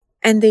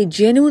And they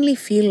genuinely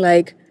feel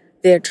like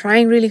they're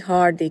trying really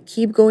hard. They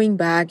keep going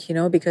back,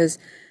 because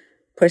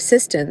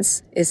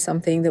persistence is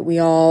something that we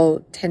all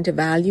tend to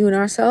value in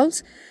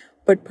ourselves.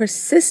 But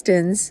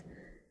persistence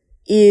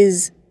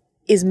is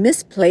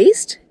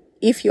misplaced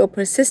if you're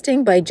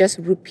persisting by just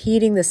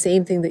repeating the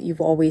same thing that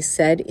you've always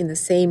said in the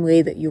same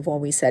way that you've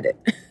always said it,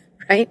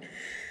 right?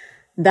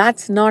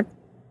 That's not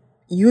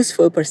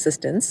useful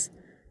persistence.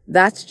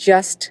 That's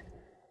just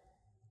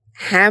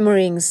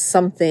hammering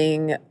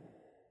something,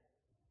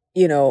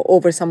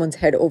 over someone's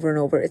head over and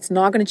over. It's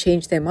not going to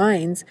change their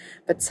minds,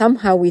 but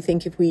somehow we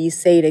think if we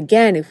say it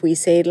again, if we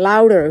say it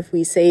louder, if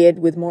we say it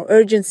with more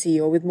urgency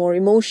or with more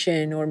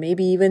emotion, or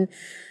maybe even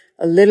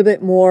a little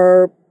bit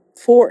more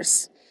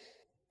force,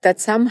 that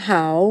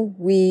somehow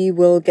we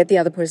will get the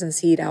other person to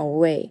see it our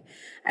way.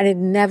 And it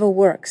never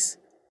works.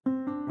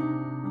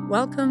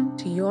 Welcome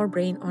to Your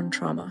Brain on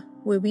Trauma,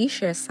 where we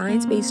share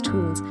science-based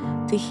tools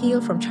to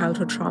heal from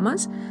childhood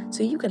traumas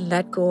so you can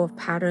let go of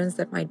patterns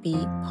that might be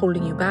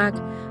holding you back,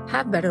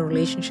 have better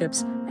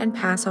relationships, and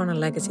pass on a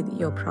legacy that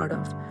you're proud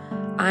of.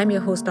 I'm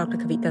your host, Dr.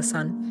 Kavita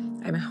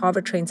Sun. I'm a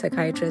Harvard-trained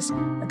psychiatrist,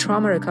 a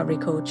trauma recovery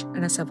coach,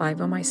 and a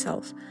survivor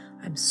myself.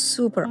 I'm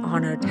super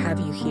honored to have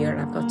you here,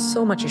 and I've got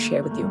so much to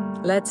share with you.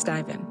 Let's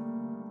dive in.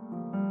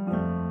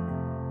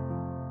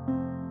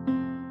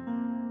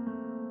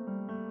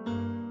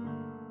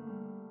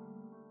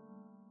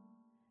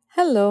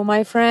 Hello,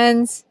 my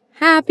friends.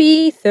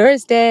 Happy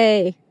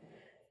Thursday.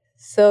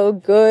 So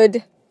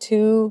good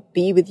to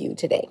be with you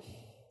today.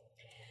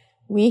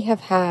 We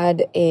have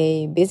had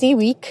a busy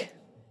week.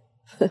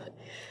 The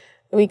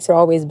weeks are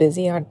always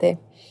busy, aren't they?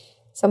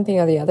 Something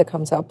or the other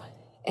comes up.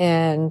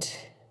 And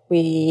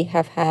we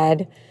have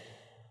had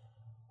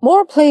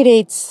more play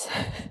dates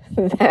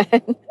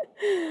than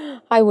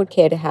I would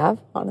care to have,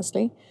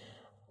 honestly.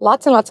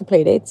 Lots and lots of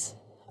play dates.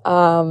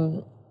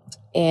 And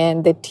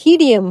the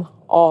tedium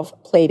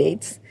of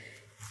playdates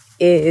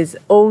is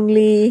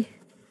only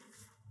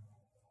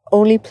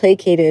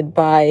placated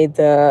by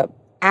the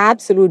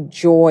absolute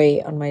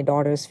joy on my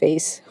daughter's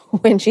face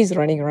when she's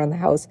running around the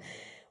house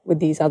with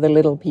these other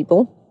little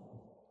people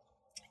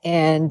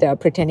and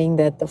pretending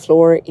that the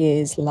floor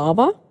is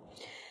lava.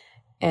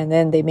 And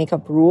then they make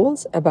up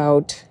rules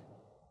about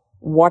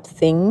what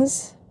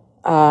things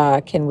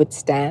can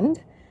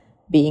withstand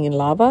being in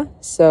lava.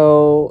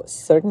 So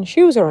certain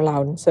shoes are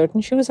allowed and certain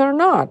shoes are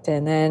not.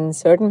 And then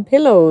certain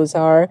pillows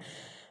are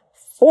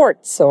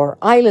forts or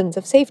islands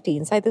of safety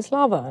inside this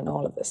lava and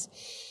all of this.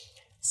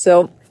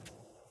 So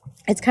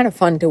it's kind of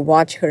fun to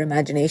watch her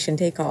imagination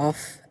take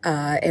off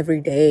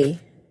every day.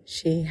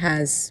 She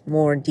has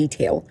more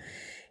detail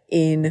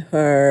in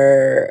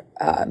her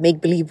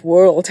make-believe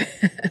world.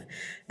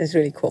 It's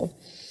really cool.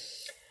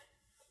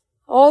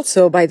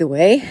 Also, by the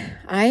way,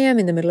 I am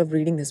in the middle of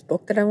reading this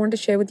book that I want to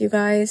share with you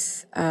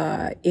guys.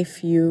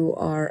 If you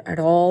are at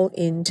all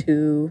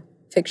into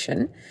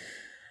fiction,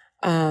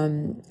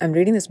 I'm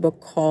reading this book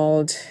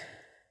called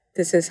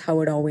This Is How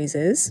It Always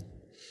Is.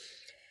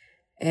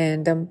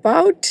 And I'm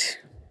about,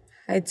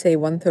 I'd say,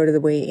 1/3 of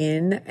the way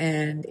in,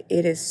 and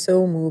it is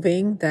so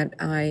moving that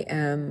I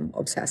am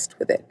obsessed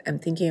with it. I'm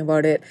thinking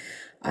about it.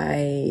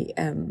 I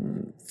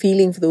am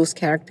feeling for those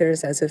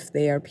characters as if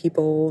they are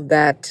people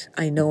that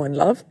I know and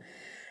love.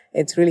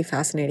 It's really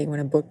fascinating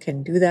when a book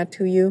can do that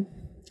to you.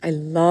 I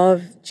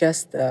love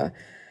just the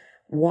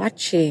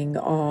watching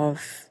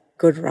of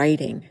good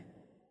writing.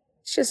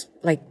 It's just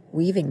like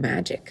weaving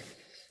magic.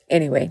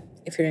 Anyway,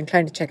 if you're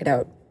inclined to check it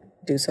out,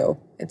 do so.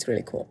 It's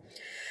really cool.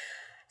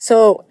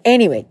 So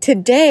anyway,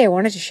 today I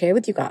wanted to share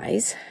with you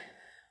guys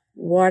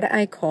what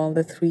I call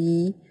the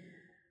 3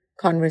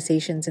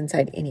 conversations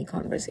inside any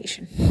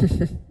conversation.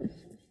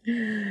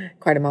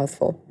 Quite a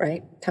mouthful,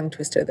 right? Tongue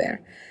twister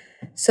there.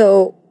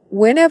 So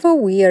whenever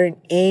we are in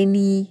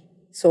any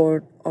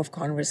sort of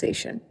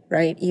conversation,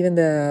 right? Even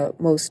the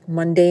most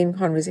mundane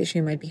conversation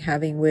you might be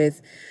having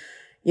with,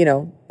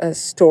 a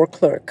store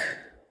clerk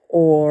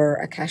or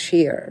a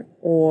cashier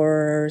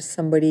or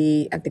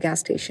somebody at the gas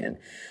station,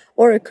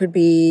 or it could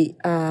be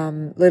a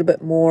little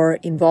bit more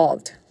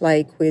involved,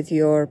 like with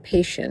your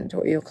patient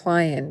or your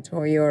client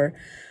or your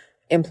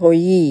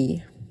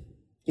employee,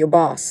 your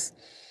boss,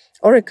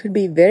 or it could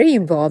be very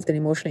involved and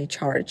emotionally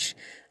charged.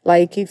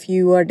 Like if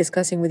you are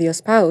discussing with your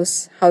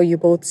spouse how you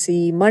both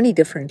see money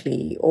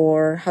differently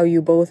or how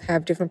you both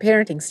have different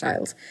parenting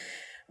styles,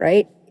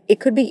 right? It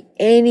could be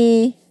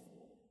any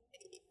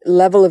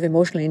level of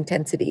emotional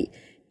intensity.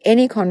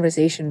 Any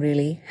conversation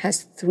really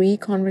has 3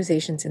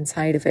 conversations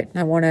inside of it. And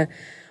I want to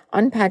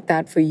unpack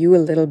that for you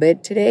a little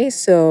bit today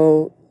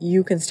so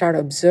you can start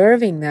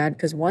observing that,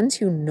 because once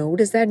you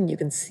notice that and you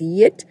can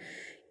see it,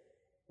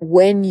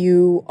 when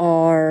you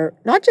are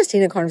not just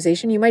in a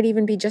conversation, you might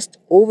even be just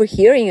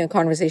overhearing a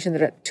conversation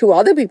that 2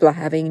 other people are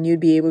having, and you'd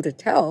be able to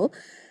tell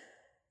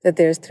that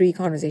there's 3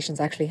 conversations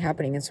actually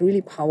happening. It's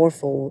really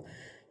powerful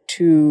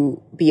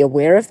to be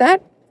aware of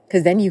that,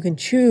 because then you can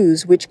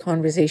choose which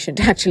conversation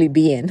to actually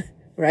be in,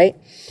 right?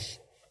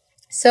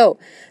 So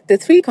the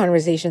 3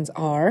 conversations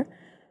are,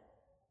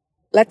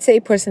 let's say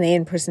person A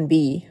and person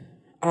B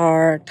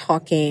are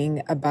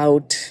talking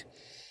about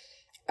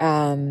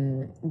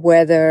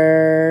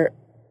whether,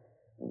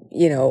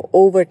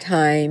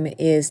 overtime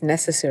is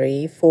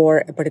necessary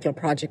for a particular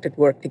project at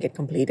work to get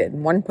completed.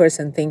 And one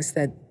person thinks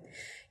that,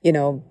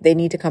 they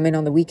need to come in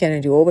on the weekend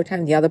and do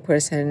overtime. The other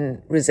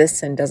person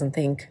resists and doesn't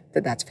think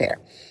that that's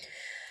fair.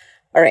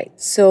 All right.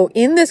 So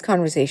in this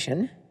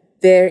conversation,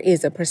 there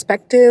is a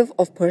perspective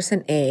of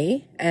person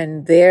A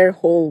and their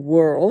whole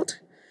world,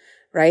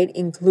 right?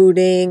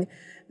 Including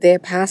their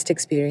past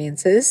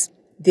experiences,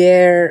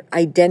 their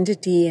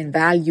identity and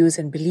values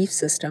and belief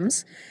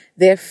systems,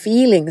 their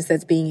feelings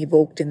that's being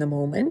evoked in the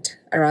moment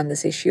around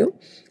this issue.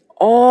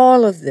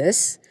 All of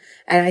this,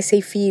 and I say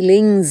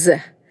feelings,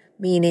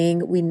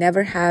 meaning we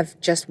never have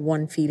just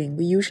one feeling.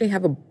 We usually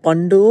have a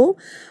bundle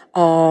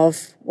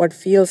of what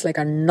feels like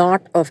a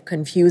knot of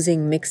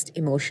confusing mixed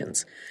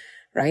emotions,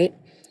 right?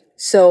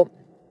 So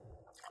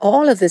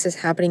all of this is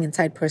happening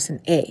inside person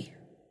A.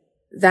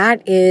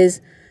 That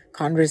is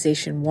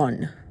conversation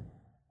 1.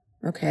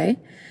 Okay?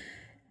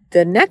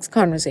 The next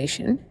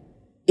conversation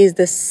is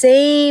the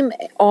same,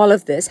 all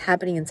of this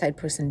happening inside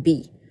person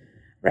B,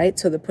 right?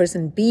 So the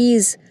person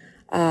B's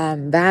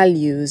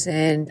values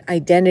and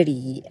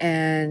identity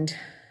and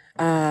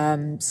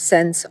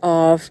sense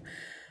of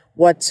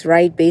what's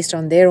right based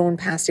on their own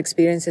past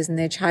experiences in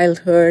their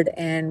childhood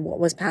and what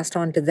was passed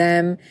on to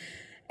them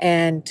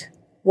and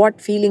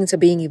what feelings are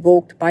being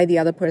evoked by the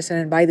other person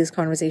and by this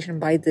conversation,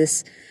 by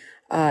this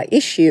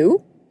issue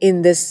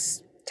in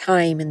this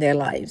time in their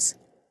lives.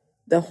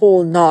 The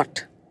whole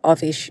knot of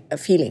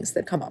feelings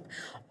that come up.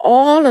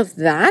 All of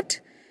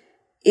that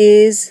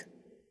is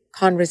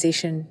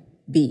conversation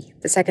B,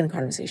 the second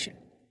conversation.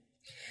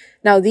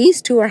 Now,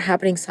 these two are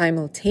happening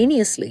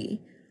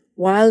simultaneously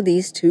while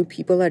these two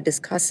people are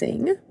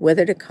discussing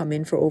whether to come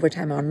in for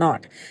overtime or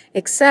not,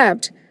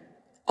 except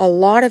a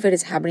lot of it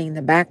is happening in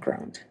the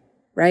background,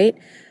 right?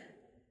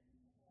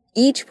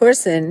 Each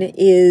person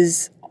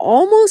is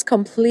almost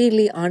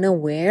completely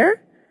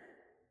unaware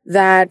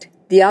that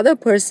the other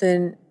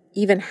person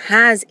even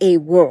has a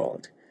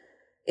world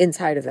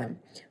inside of them.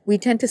 We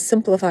tend to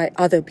simplify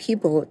other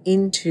people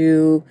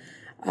into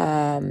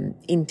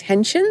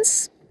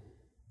intentions,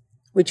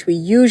 which we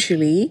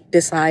usually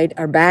decide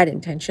are bad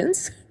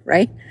intentions,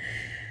 right?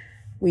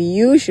 We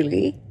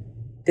usually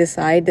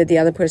decide that the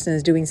other person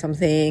is doing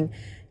something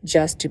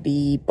just to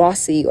be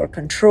bossy or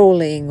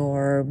controlling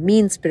or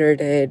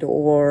mean-spirited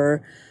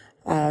or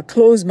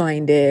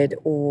close-minded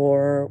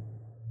or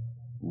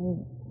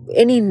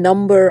any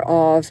number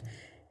of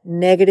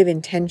negative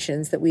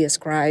intentions that we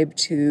ascribe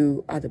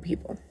to other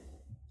people.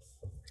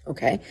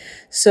 Okay,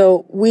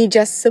 so we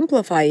just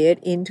simplify it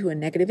into a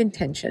negative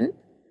intention.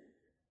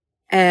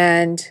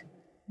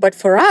 But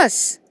for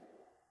us,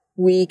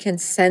 we can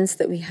sense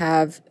that we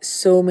have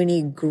so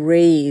many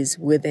grays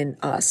within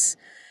us,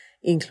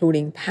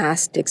 including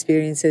past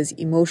experiences,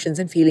 emotions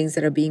and feelings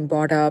that are being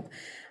brought up,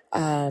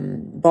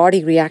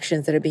 body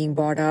reactions that are being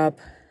brought up,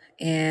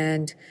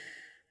 and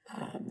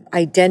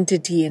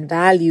identity and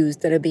values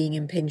that are being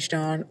impinged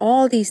on.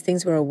 All these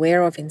things we're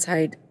aware of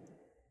inside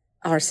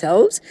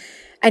ourselves.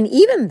 And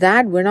even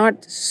that we're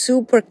not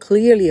super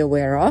clearly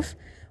aware of.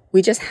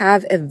 We just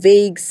have a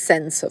vague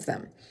sense of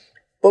them.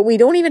 But we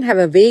don't even have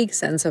a vague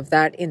sense of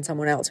that in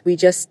someone else. We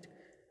just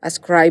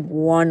ascribe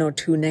one or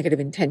two negative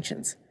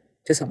intentions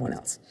to someone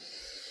else.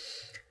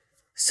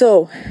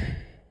 So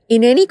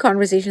in any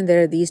conversation,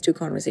 there are these two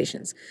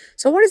conversations.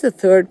 So what is the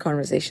third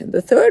conversation?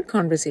 The third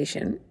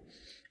conversation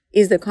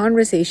is the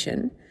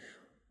conversation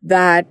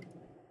that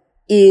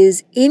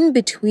is in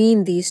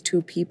between these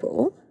two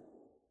people,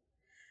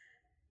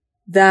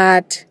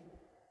 that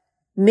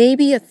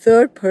maybe a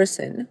third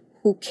person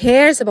who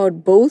cares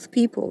about both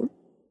people,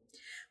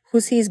 who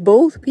sees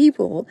both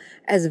people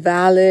as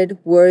valid,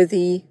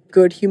 worthy,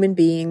 good human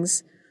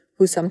beings,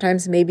 who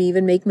sometimes maybe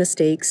even make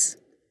mistakes,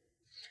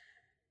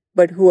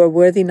 but who are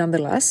worthy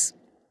nonetheless.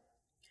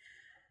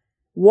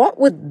 What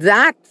would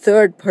that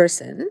third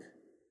person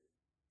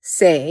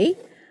say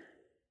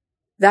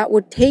that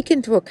would take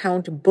into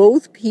account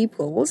both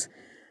people's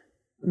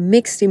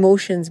mixed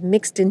emotions,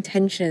 mixed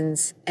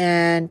intentions,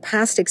 and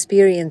past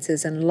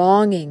experiences and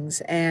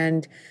longings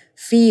and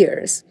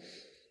fears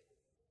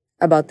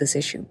about this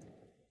issue?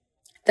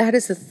 That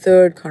is the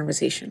third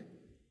conversation.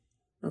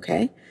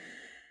 Okay?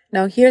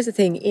 Now, here's the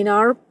thing. In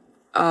our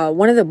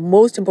one of the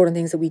most important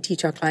things that we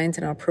teach our clients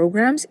in our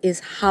programs is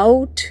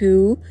how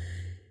to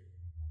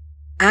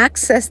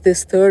access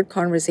this third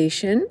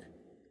conversation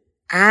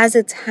as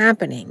it's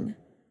happening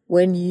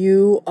when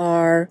you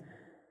are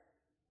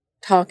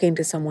talking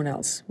to someone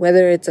else,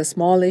 whether it's a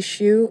small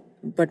issue,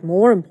 but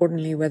more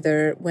importantly,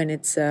 when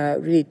it's a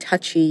really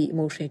touchy,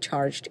 emotionally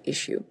charged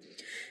issue.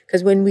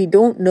 Because when we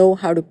don't know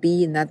how to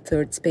be in that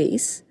third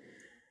space,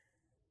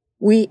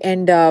 we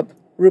end up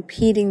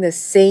repeating the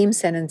same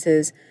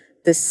sentences,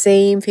 the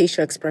same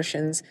facial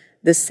expressions,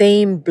 the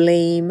same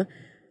blame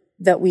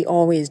that we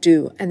always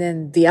do. And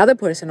then the other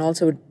person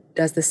also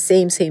does the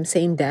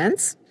same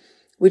dance,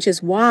 which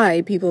is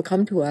why people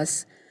come to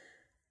us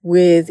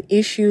with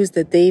issues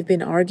that they've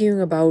been arguing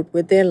about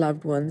with their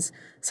loved ones,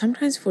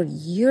 sometimes for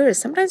years,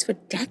 sometimes for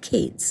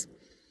decades,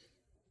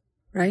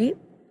 right?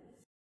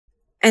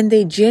 And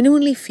they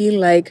genuinely feel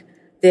like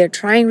they're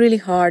trying really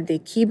hard. They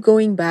keep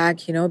going back,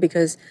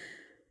 because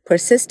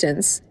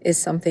persistence is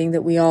something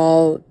that we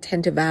all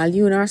tend to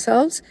value in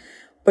ourselves.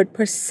 But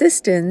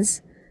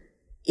persistence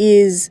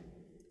is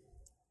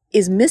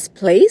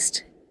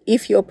misplaced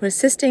if you're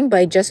persisting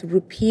by just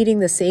repeating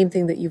the same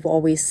thing that you've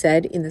always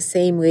said in the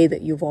same way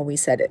that you've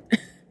always said it,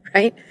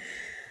 right?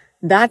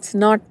 That's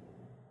not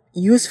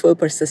useful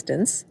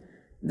persistence.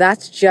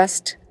 That's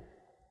just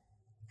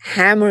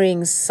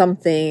hammering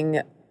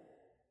something,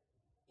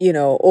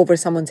 over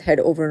someone's head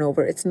over and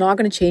over. It's not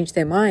going to change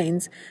their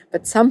minds,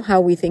 but somehow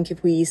we think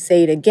if we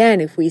say it again,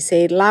 if we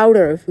say it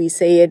louder, if we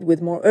say it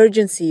with more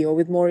urgency or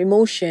with more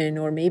emotion,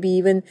 or maybe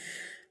even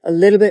a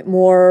little bit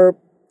more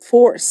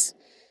force,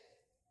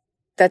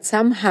 that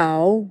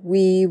somehow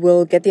we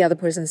will get the other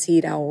person to see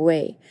it our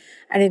way.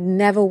 And it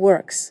never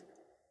works.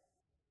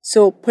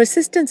 So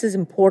persistence is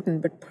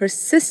important, but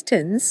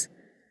persistence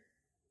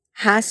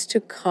has to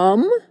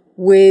come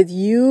with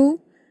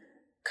you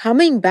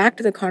coming back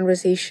to the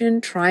conversation,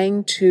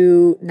 trying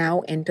to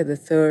now enter the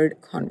third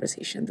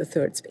conversation, the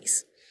third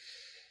space.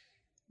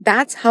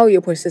 That's how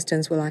your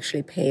persistence will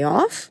actually pay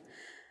off.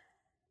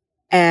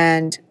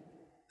 And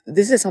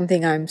this is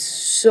something I'm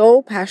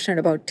so passionate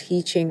about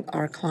teaching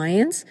our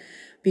clients,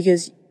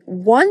 because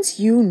once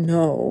you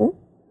know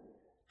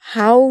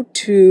how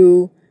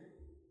to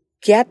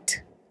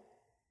get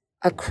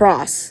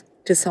across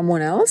to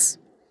someone else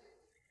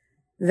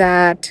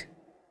that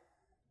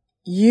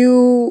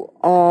you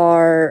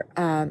are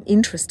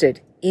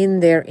interested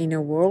in their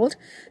inner world,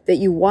 that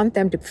you want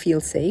them to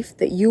feel safe,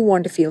 that you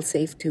want to feel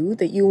safe too,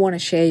 that you want to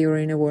share your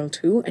inner world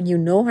too, and you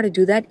know how to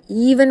do that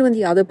even when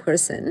the other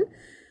person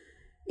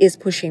is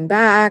pushing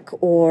back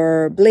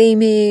or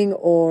blaming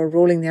or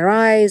rolling their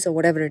eyes or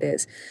whatever it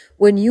is.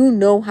 When you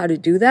know how to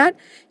do that,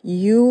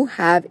 you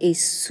have a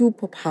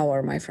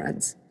superpower, my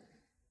friends.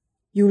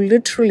 You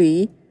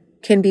literally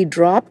can be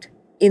dropped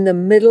in the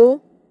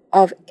middle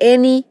of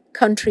any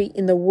country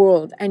in the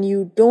world, and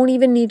you don't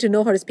even need to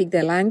know how to speak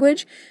their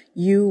language.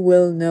 You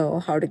will know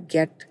how to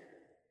get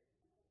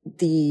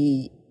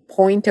the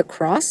point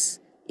across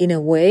in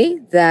a way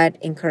that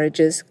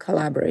encourages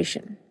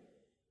collaboration.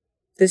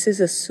 This is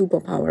a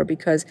superpower,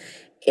 because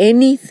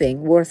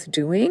anything worth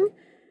doing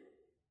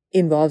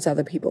involves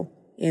other people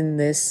in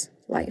this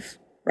life,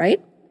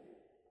 right?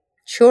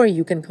 Sure,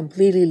 you can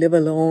completely live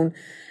alone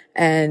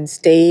and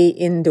stay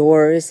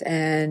indoors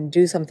and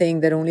do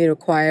something that only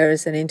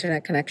requires an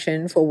internet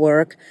connection for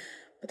work.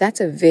 But that's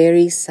a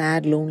very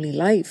sad, lonely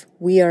life.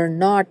 We are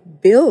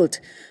not built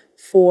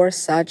for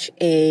such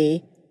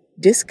a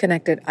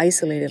disconnected,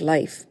 isolated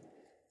life.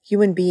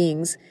 Human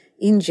beings,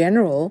 in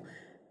general,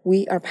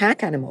 we are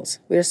pack animals.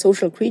 We are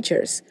social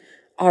creatures.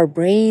 Our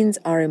brains,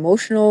 our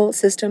emotional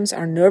systems,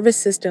 our nervous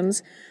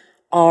systems,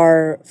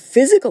 our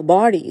physical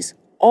bodies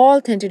all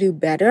tend to do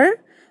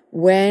better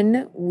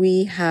when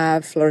we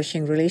have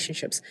flourishing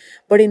relationships.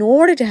 But in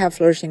order to have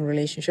flourishing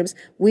relationships,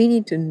 we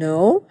need to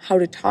know how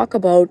to talk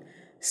about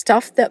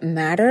stuff that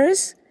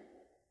matters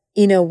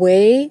in a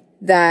way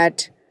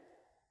that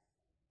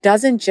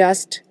doesn't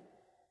just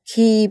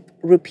keep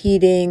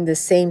repeating the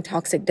same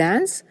toxic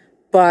dance,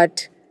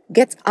 but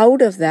gets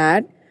out of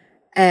that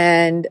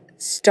and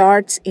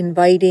starts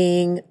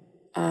inviting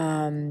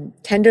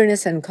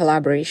tenderness and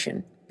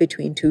collaboration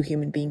between two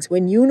human beings.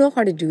 When you know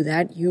how to do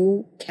that,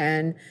 you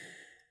can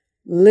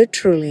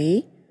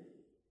literally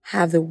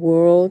have the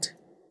world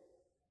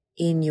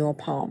in your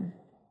palm.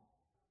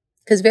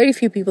 Because very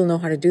few people know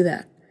how to do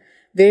that.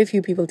 Very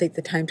few people take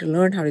the time to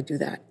learn how to do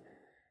that.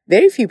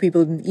 Very few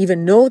people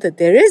even know that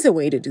there is a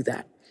way to do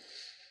that.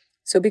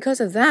 So because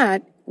of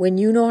that, when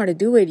you know how to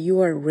do it, you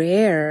are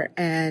rare,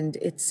 and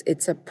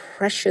it's a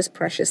precious,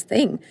 precious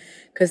thing,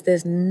 because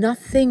there's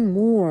nothing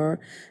more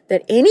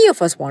that any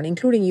of us want,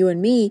 including you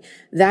and me,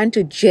 than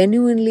to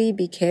genuinely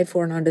be cared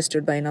for and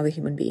understood by another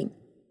human being.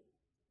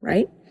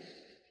 Right?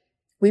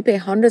 We pay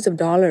hundreds of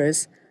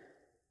dollars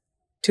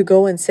to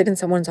go and sit in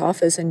someone's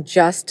office and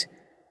just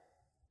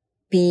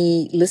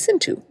be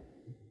listened to.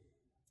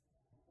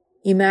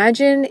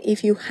 Imagine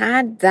if you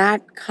had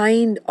that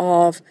kind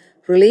of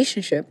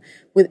relationship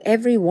with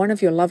every one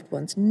of your loved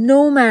ones,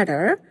 no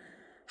matter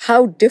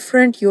how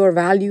different your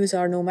values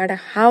are, no matter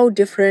how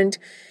different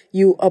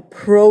you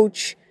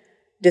approach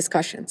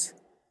discussions.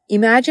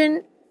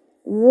 Imagine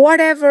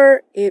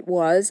whatever it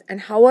was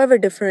and however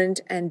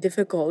different and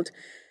difficult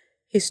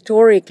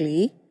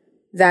historically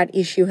that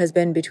issue has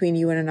been between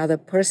you and another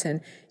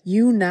person,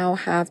 you now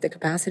have the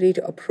capacity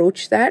to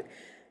approach that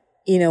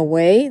in a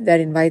way that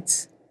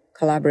invites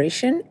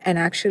collaboration and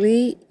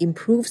actually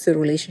improves the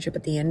relationship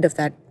at the end of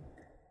that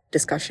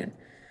discussion.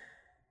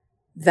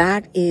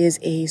 That is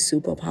a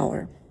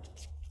superpower.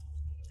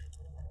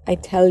 I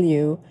tell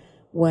you,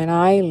 when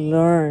I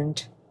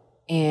learned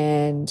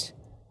and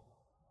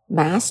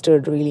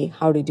mastered really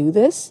how to do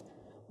this,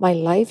 my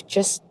life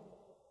just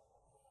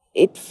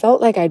it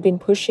felt like I'd been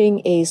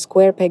pushing a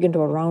square peg into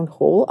a round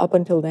hole up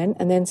until then.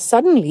 And then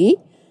suddenly,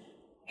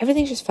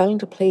 everything just fell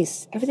into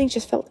place. Everything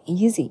just felt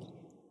easy.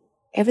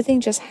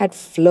 Everything just had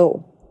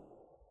flow,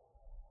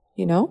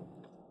 you know?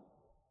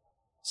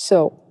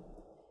 So,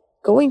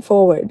 going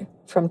forward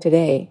from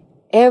today,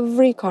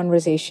 every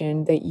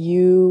conversation that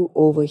you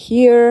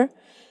overhear,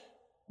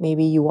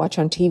 maybe you watch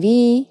on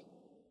TV,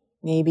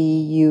 maybe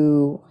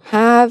you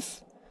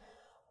have,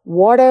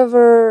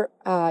 whatever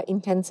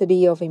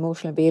intensity of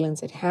emotional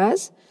valence it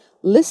has,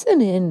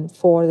 listen in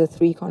for the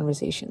 3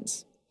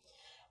 conversations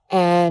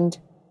and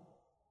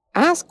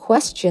ask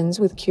questions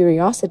with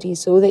curiosity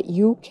so that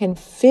you can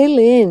fill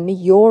in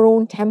your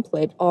own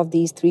template of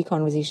these 3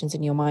 conversations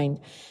in your mind.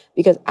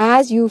 Because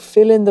as you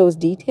fill in those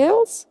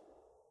details,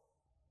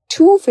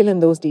 to fill in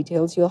those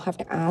details, you'll have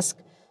to ask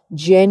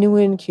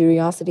genuine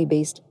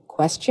curiosity-based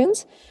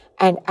questions.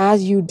 And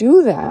as you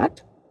do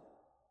that,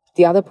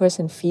 the other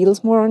person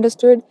feels more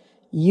understood,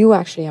 you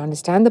actually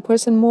understand the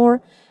person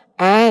more,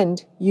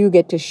 and you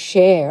get to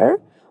share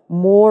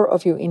more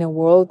of your inner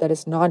world that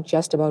is not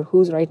just about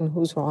who's right and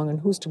who's wrong and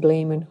who's to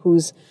blame and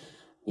who's,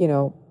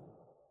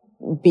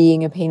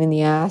 being a pain in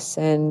the ass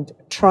and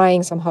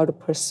trying somehow to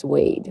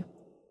persuade,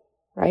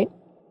 right?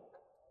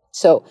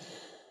 So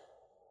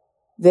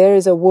there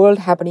is a world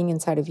happening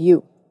inside of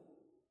you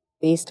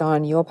based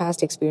on your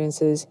past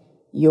experiences,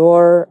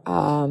 your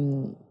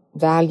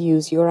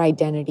values, your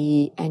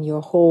identity, and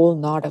your whole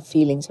knot of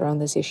feelings around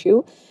this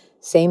issue.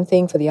 Same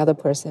thing for the other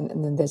person.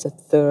 And then there's a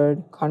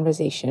third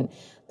conversation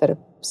that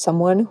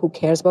someone who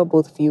cares about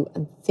both of you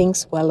and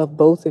thinks well of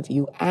both of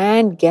you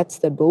and gets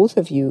that both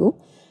of you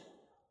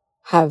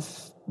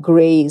have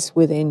grace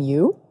within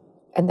you,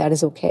 and that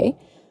is okay.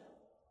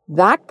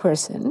 That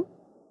person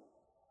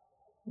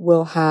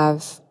will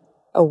have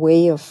a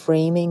way of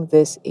framing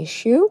this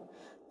issue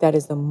that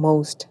is the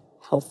most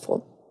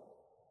helpful.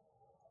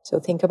 So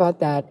think about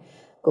that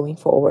going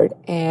forward.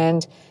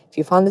 And if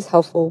you found this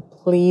helpful,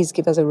 please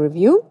give us a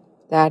review.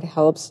 That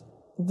helps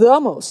the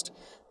most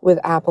with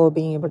Apple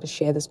being able to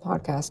share this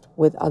podcast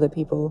with other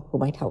people who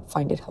might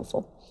find it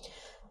helpful.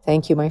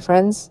 Thank you, my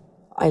friends.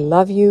 I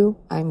love you.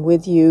 I'm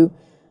with you.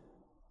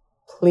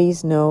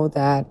 Please know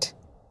that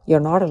you're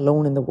not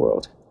alone in the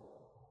world.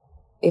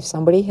 If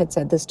somebody had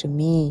said this to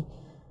me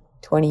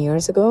 20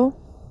 years ago,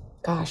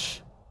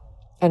 gosh,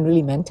 and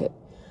really meant it,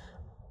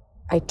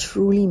 I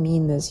truly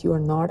mean this. You are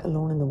not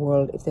alone in the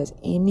world. If there's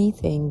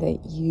anything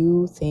that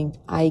you think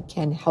I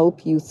can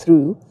help you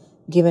through,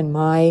 given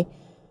my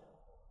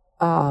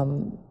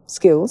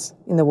skills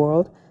in the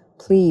world,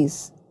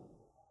 please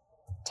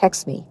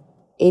text me.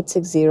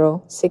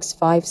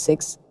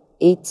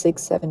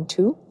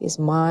 860-656-8672 is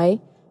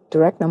my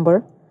direct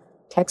number.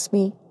 Text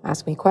me,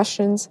 ask me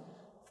questions,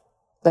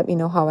 let me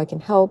know how I can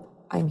help.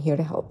 I'm here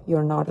to help.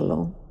 You're not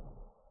alone.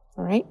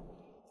 All right?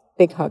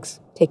 Big hugs.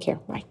 Take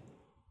care. Bye.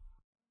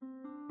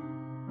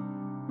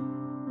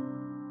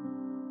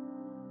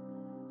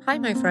 Hi,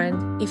 my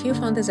friend. If you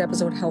found this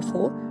episode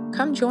helpful,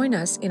 come join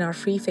us in our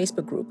free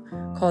Facebook group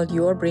called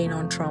Your Brain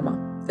on Trauma.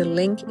 The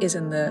link is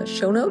in the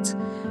show notes,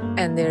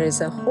 and there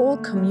is a whole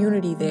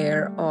community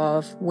there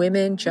of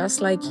women just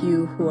like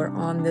you who are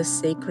on this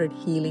sacred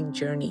healing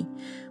journey.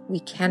 We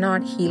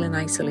cannot heal in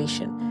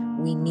isolation.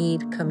 We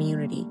need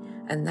community,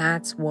 and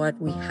that's what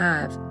we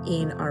have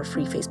in our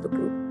free Facebook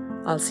group.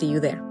 I'll see you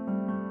there.